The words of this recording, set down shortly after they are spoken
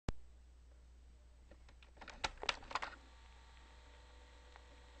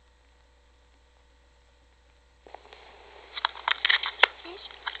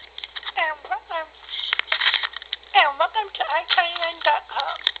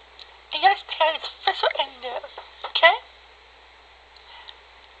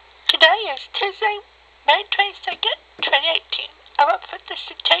Tuesday, May 22nd, 2018. I will put this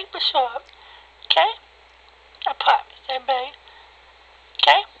to tape before, okay? I promise, everybody.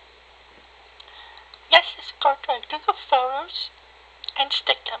 Okay? Yes, let's go to our Google Photos and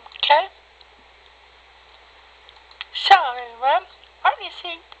stick them, okay? So, everyone, what do you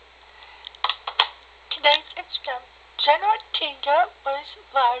think? Today's Instagram. Jenna Ortega was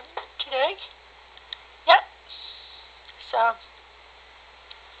live today. Yep. So,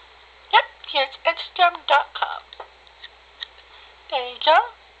 yep, here's Instagram.com. There you go.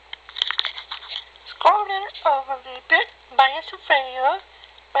 Scrolling over a little bit, minus a video,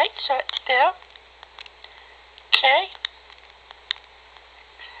 right shirt there. Okay.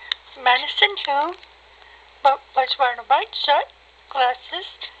 Madison Who was wearing a white shirt, glasses,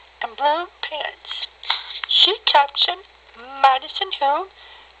 and blue pants. She captioned, Madison Who,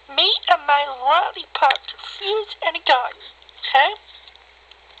 me and my lollipops fused in a garden. Okay?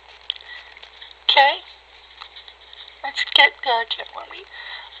 Okay? Let's get there, gentlemen.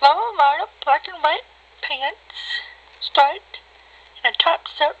 Lower Marta, black and white pants, striped, and a top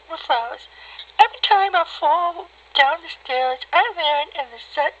set with flowers. Every time I fall down the stairs, I ran in the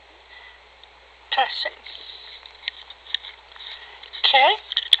set passion. Okay?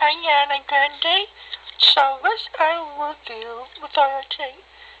 Ariana Grande, so what I will do with authority.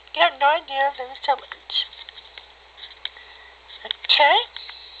 You have no idea there is so much. Okay?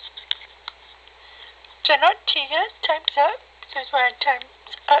 Jenna Ortega, time's up. This is why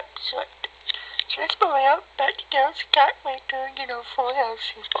time's up short. So let's move out back to Gail Scott Waker, Full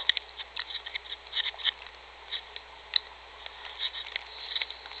House people.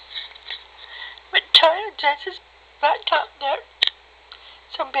 Victoria dresses black top there,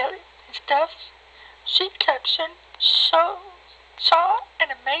 some belly and stuff. She captioned, saw an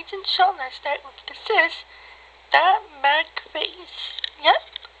amazing show last night with the sis, that mad face. Yep.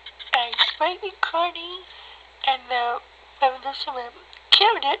 And Whitney Carney and the Revolution Women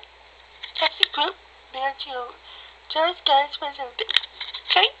killed it at the group there too. Joe's guys was everything.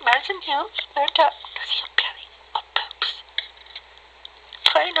 Kate Madison Hill, no top, no see your belly, or poops.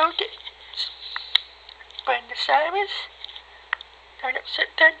 Play no games. Brenda Cyrus, Don't Upset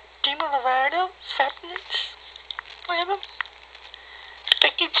That, Demi Lovato, Fabulous, whatever.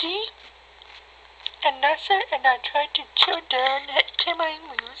 Becky G, and NASA, and I tried to chill down to my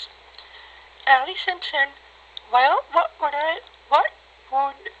news. Allie Simpson, what would I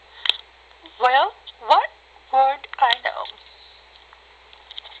know?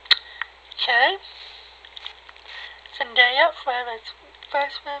 Okay. Zendaya, Forever's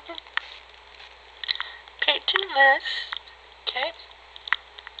first movie. Peyton List, okay.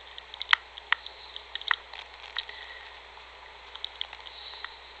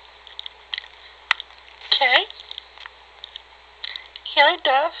 Okay. Hilary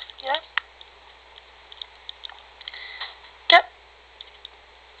Duff, yeah. Yep.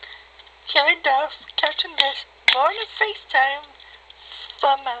 Hilary Duff catching this morning FaceTime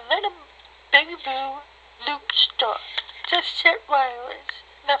from my little baby blue Luke store. Just shit wireless.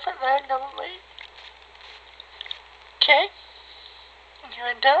 Nothing loud, no way. Okay.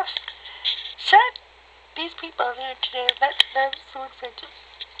 Hilary Duff. Sad these people are here today. Let's love food video.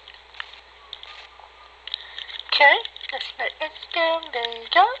 Okay, that's my Instagram, there you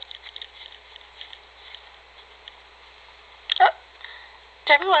go. Oh,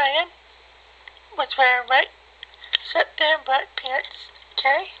 Debbie Ryan was wearing white shirt there, black pants,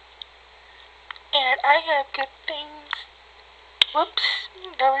 okay? And I have good things. Whoops,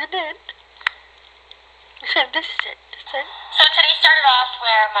 that was it. So this is it. So today started off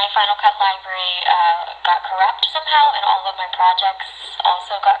where my Final Cut library got corrupt somehow, and all of my projects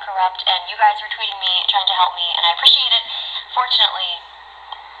also got corrupt, and you guys were tweeting me, trying to help me, and I appreciate it. Fortunately,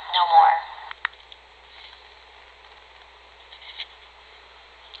 no more.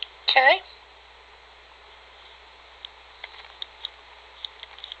 Okay.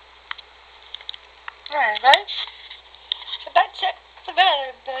 Alright, so that's it for that,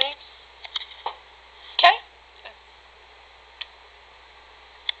 everybody. Okay?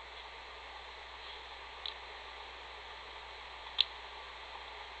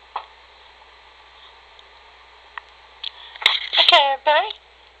 Okay, everybody.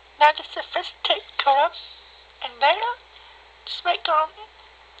 Now just the first tape color, and later, just make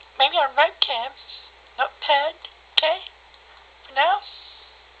maybe on webcam, notepad, okay? For now,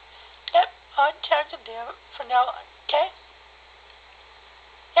 yep, all tabs are there from now on, okay?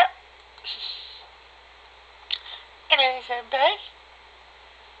 Yep. Anyways, everybody.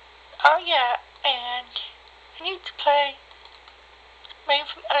 Oh yeah, and I need to play maybe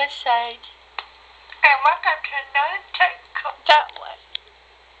from the other side. And welcome to another tape called that one.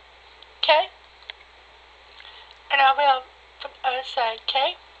 okay? And I will from the other side,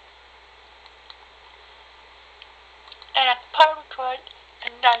 okay? And I can probably record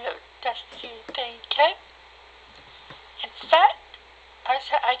another dusty thing, okay? In fact, I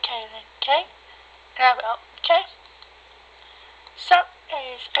said I can, okay? And I will, okay? So,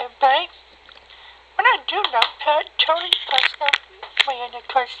 anyways, everybody, when I do Notepad, totally personal, and of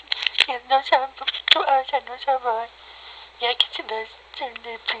course, yeah, no sound to us and no sound for yeah, kids and those and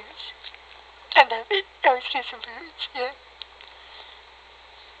their boots. I love it. I was kissing boots, yeah.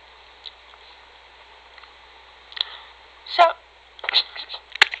 So,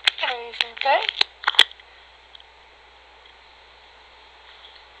 anyways, everybody.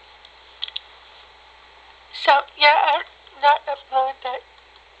 So, yeah, I've not uploaded that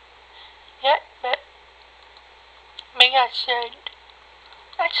yet, but maybe I should.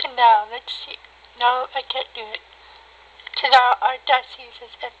 Actually, no, let's see. No, I can't do it. Because our DOS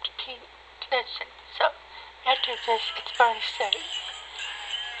uses FTP connection, so after this, it's going to say.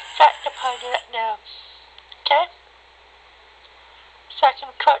 In fact, I'll probably do that now. Okay? So I can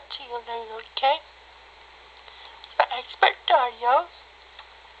cut to you later, okay? So I expect audio.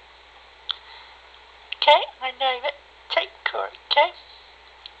 Okay, I name it tape record, okay?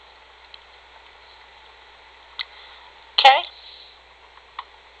 Okay?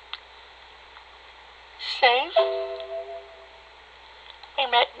 Save. Wait a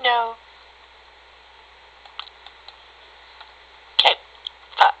minute, no. Okay,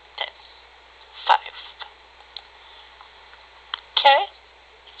 5, 10, 5. Okay?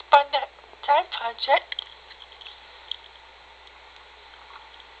 It's on that time project.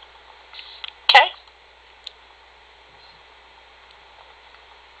 Okay?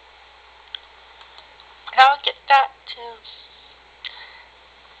 And I'll get that to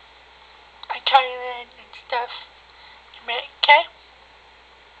I tie it in and stuff in a minute, okay?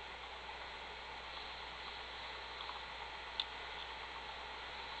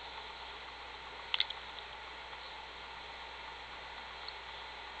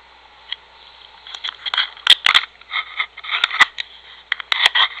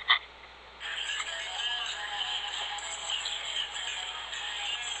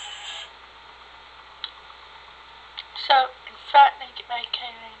 So, in fact, I get my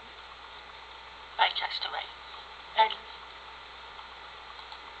cane by Castaway. Ready?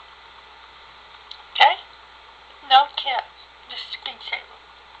 Okay? No cap. Just screensaver.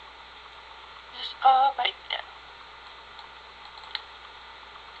 Just all right there.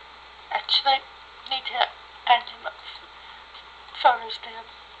 Actually, need to add him up photos there.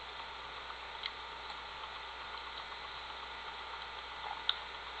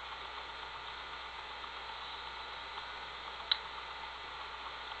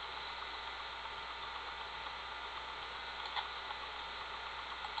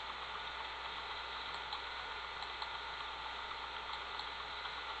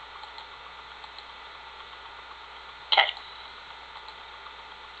 Okay.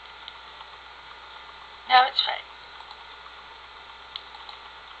 Now it's fine.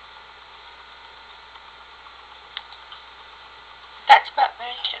 That's about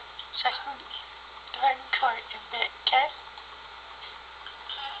my tip. So I can go ahead and record it in a bit, okay?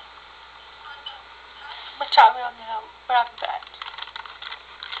 Which I will now, but I'll be back.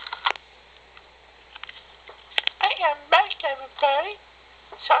 I am back, everybody.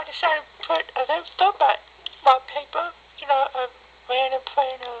 So I decided to put a little throwback wallpaper, you know, a random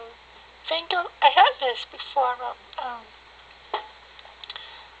plain finger. I had this before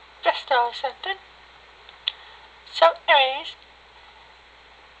Vesta or something. So anyways,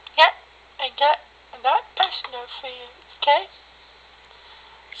 yeah, I got that personal for you, okay?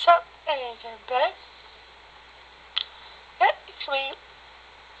 So anyways, everybody, yeah, it's me.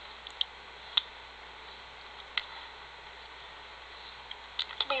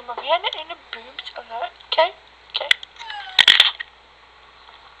 It's me, Miranda, and the boobs, alright, okay? Okay.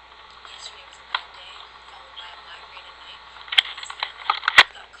 Yesterday was a bad day, followed by a migraine at night. This morning, I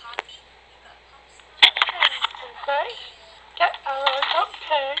got coffee, I got popsicle. Okay. Got a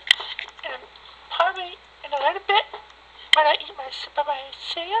notepad, and probably in a little bit when I eat my super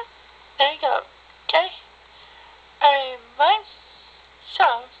cereal. There you go. Okay? Right?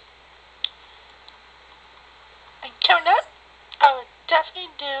 So, and coming up, I will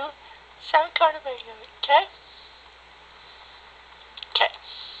definitely do some kind of video, okay? Okay.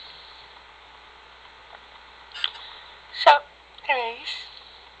 So, anyways,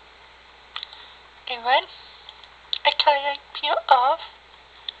 anyway, I kind of peel off,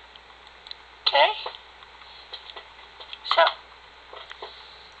 okay? So,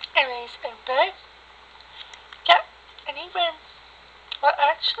 anyways, everybody, yeah, and even, well,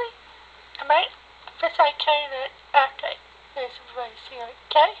 actually, mate. First I carry the birthday. There's a race here,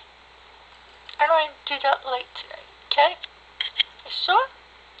 okay? I'm going to do that late today, okay? You sure?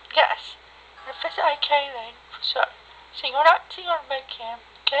 Yes. And first I carry then, for sure. So you're not seeing on my cam,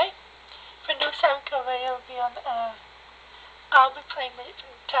 okay? If I do sound cover, it'll be on, I'll be playing with it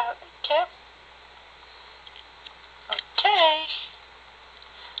from the tower, okay? Okay.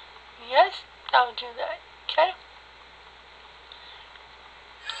 Yes, I'll do that, okay?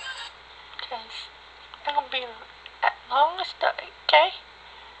 Because I'm going to be at long study, okay?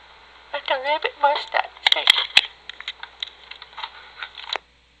 Like a little bit more study. Stay tuned.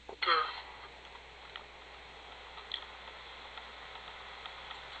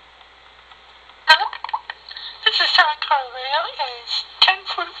 Hello? This is South Carolina. It is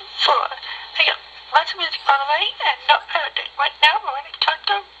 10:44. I got lots of music on the way and not everything. Right now, we're going to talk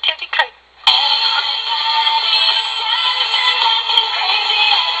to Danny Craig.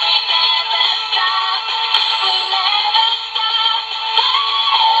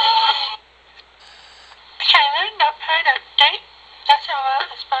 Okay, then, not heard of date. That's all right.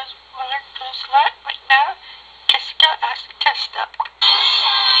 I suppose we're going to do this right now. Jessica asked to test up.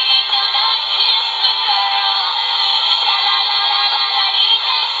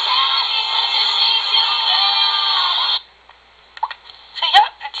 So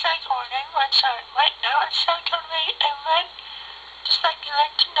yeah, it's like morning. Right now it's South Carolina, and then just like you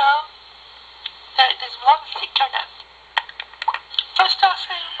like to know that there's more music coming up. First off,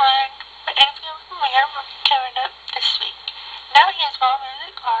 everyone, the interview with Mayor will be coming up this week. Now here's more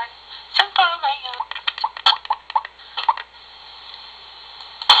music on South Carolina.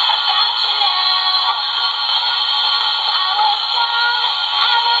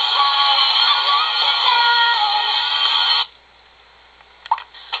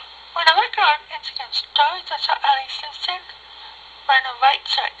 When I look on Instagram stories, I saw Ali Simpson wearing a white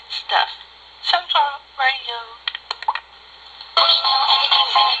shirt and stuff. South Carolina Radio.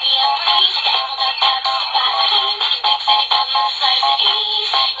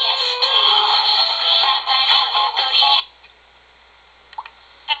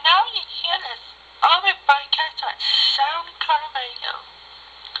 And now you hear this. All my podcasts on SoundCloud Radio.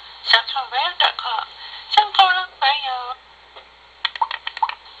 SoundCloudRadio.com. SoundCloud Radio.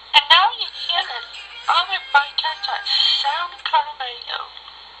 And now you hear this. All my podcasts on SoundCloud Radio.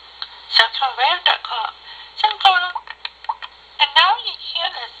 SoundCloudRadio.com. SoundCloud. And now you hear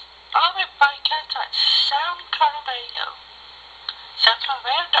this. All my podcasts on SoundCloud Radio.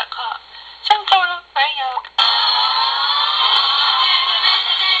 SoundCloudRadio.com. SoundCloud Radio.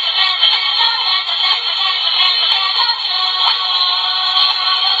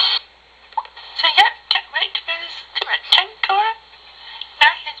 So yeah, can't wait to finish to my 10th quarter.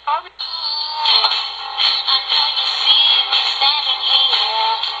 Now here's Bobby. I know you see me standing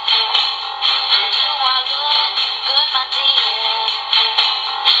here. Do I look good, my dear?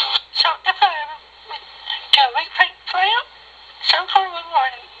 So if I ever get a big prank player, some sort of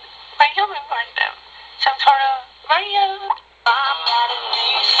rewarding, radio rewarding them. Some sort of radio. I'm not a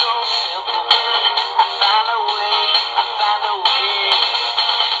need so simple. I found a way, I found a way.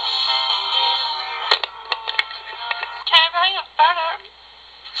 Can I bring a better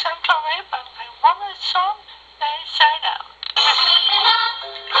some sort of radio by one of the song that is sang out?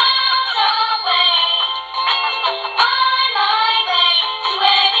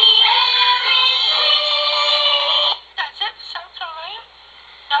 That's it, some sort of radio.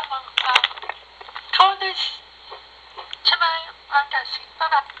 Now I'm call this tonight on Dusty.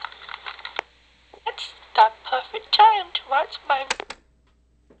 Bye-bye. It's the perfect time to watch my